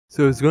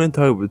So I was going to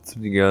talk about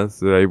something else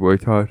today, but I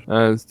thought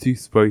it's too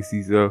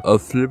spicy, so I'll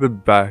flip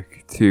it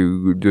back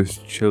to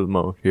just chill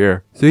mode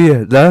here. So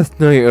yeah, last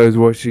night I was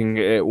watching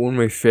one of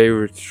my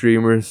favorite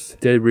streamers,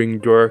 Dead Ring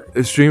Dork,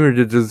 a streamer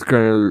that does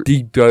kind of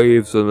deep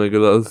dives on like a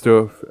lot of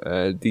stuff,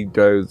 deep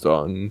dives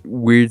on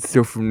weird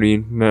stuff from the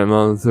internet and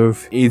all that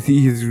stuff.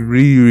 He's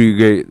really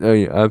great.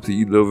 I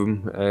absolutely love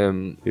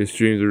him. His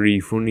streams are really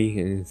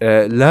funny.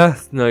 And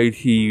last night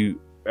he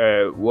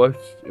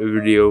watched a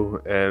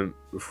video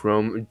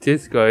from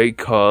this guy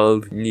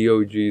called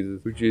Neo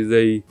Jesus, which is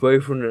a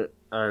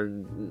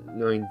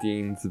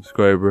 519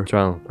 subscriber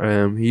channel.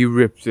 He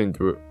rips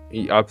into it.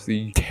 He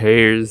absolutely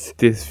tears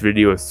this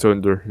video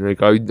asunder.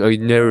 Like I've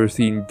never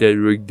seen Dead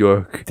Rig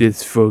Dork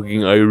this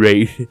fucking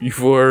irate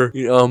before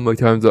in all my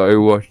times that I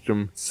watched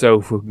him.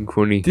 So fucking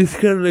funny. This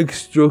kind of like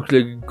struck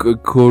like a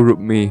chord with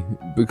me,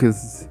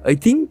 because I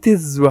think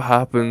this is what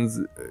happens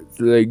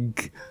to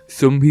like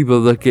some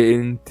people that get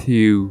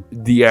into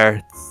the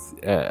arts.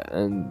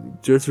 And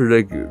just for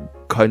like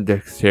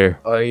context here,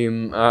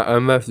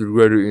 I'm after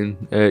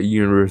graduating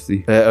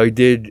university. I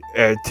did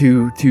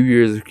 2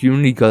 years of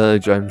community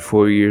college and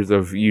 4 years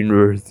of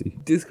university.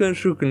 This kind of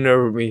struck a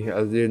nerve with me,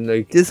 as in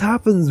like this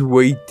happens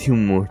way too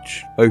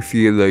much. I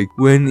feel like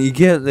when you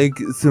get like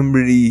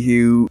somebody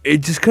who, it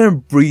just kind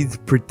of breeds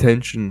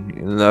pretension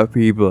in a lot of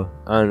people,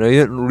 and I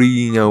don't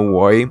really know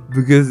why.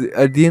 Because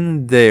at the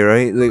end of the day,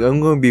 right, like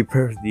I'm gonna be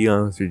perfectly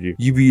honest with you,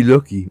 you'd be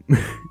lucky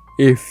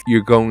if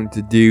you're going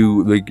to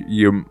do like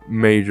your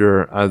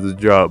major as a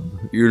job.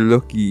 You're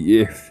lucky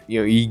if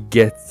you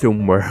get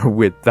somewhere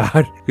with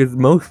that, because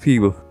most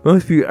people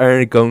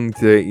aren't going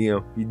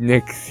to be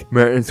next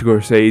Martin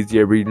Scorsese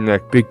or be the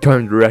next big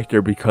time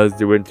director because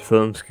they went to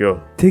film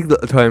school. Takes a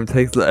lot of time,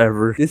 takes a lot of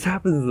effort. This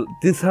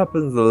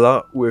happens a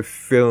lot with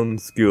film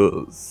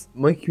schools.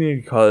 My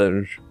community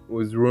college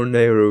was run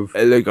out of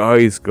like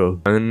high school,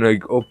 and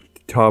like up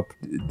top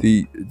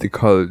the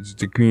college,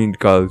 the community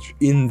college.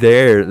 In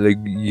there, like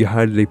you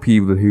had like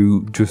people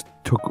who just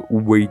took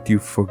way too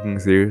fucking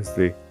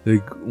seriously.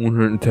 Like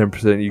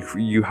 110%,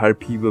 you had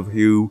people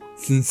who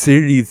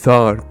sincerely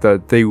thought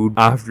that they would,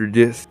 after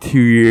this 2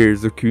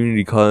 years of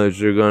community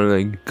college, they're gonna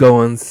like go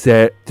on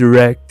set,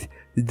 direct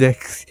the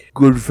next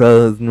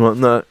Goodfellas and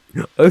whatnot.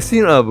 I've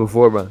seen it all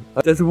before, man.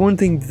 That's the one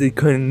thing that they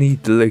kind of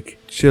need to like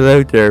chill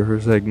out there for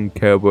a second,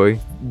 cowboy.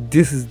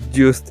 This is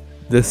just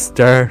the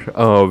start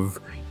of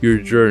your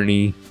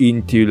journey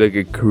into like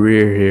a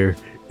career here.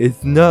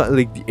 It's not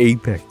like the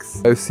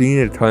apex. I've seen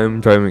it time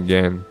and time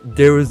again.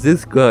 There was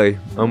this guy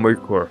on my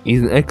course.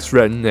 He's an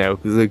ex-friend now,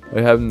 because like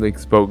I haven't like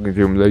spoken to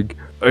him like,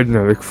 I don't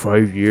know, like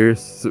 5 years,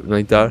 something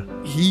like that.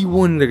 He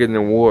won like an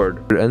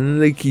award, and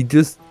like he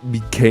just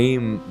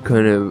became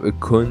kind of a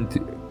cunt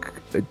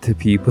to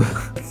people.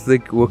 It's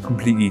like what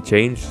completely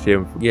changed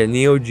him. Yeah,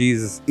 Neo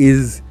Jesus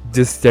is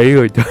the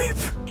stereotype.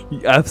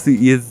 He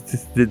absolutely is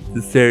just the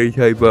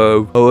stereotype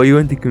of, oh, I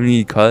went to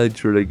community college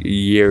for like a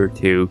year or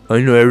two, I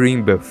know everything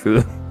about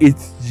film.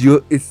 It's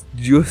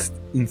just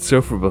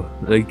insufferable.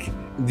 Like,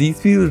 these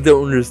people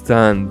don't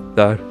understand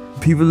that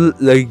people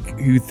like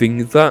who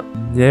think that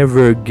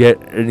never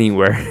get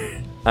anywhere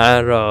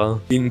at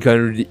all in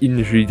kind of the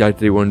industry that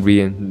they want to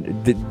be in.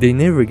 They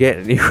never get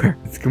anywhere.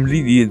 It's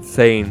completely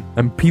insane,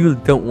 and people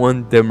don't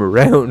want them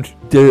around.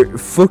 They're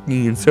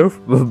fucking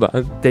insufferable,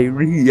 man. They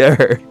really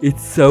are.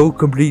 It's so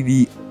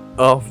completely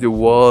off the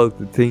wall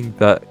to think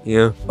that,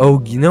 oh,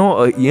 you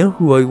know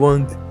who I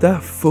want?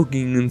 That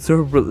fucking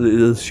insufferable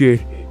little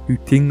shit who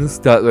thinks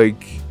that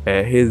like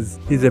his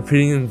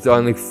opinions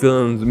on like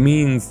films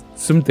means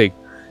something.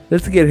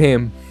 Let's get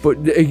him. But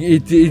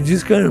it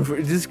just kind of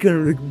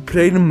like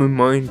played in my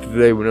mind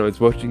today when I was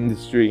watching the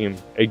stream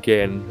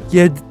again.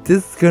 Yeah,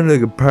 this is kind of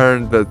like a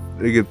pattern that's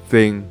like a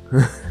thing.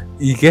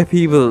 You get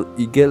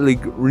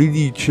like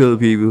really chill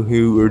people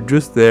who are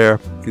just there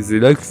because they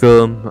like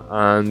film,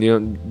 and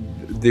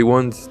they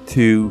want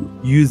to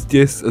use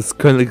this as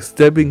kind of like a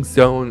stepping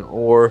stone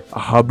or a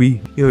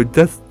hobby.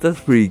 That's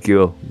pretty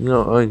cool.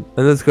 And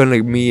that's kind of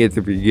like me at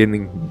the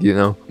beginning.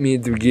 Me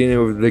at the beginning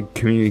of like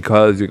community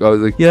college. Like I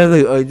was like, yeah,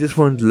 like I just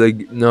want to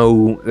like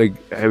know like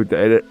how to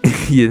edit.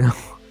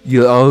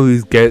 You'll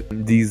always get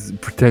these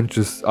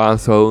pretentious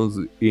assholes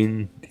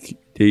in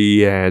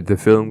the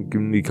film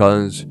community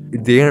college.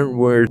 They aren't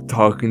worth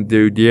talking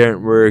to. They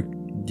aren't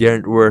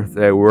worth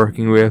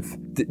working with.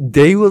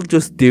 They will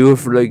just do it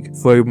for like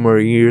 5 more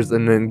years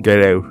and then get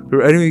out. But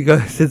anyway,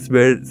 guys, that's about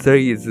it.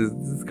 Sorry, it's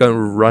kind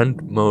of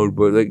rant mode,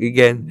 but like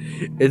again,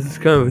 it's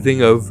kind of a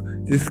thing of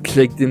just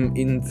clicked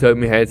inside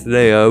my head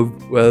today of,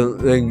 well,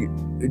 like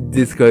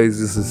this guy is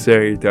just a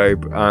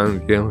stereotype,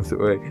 and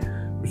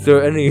so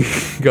anyway,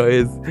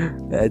 guys,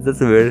 that's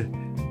about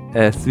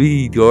it.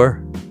 Sweetie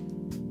Door,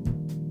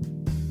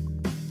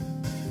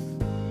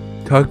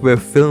 talk about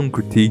film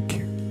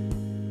critique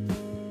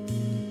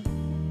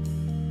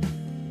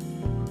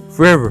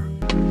forever.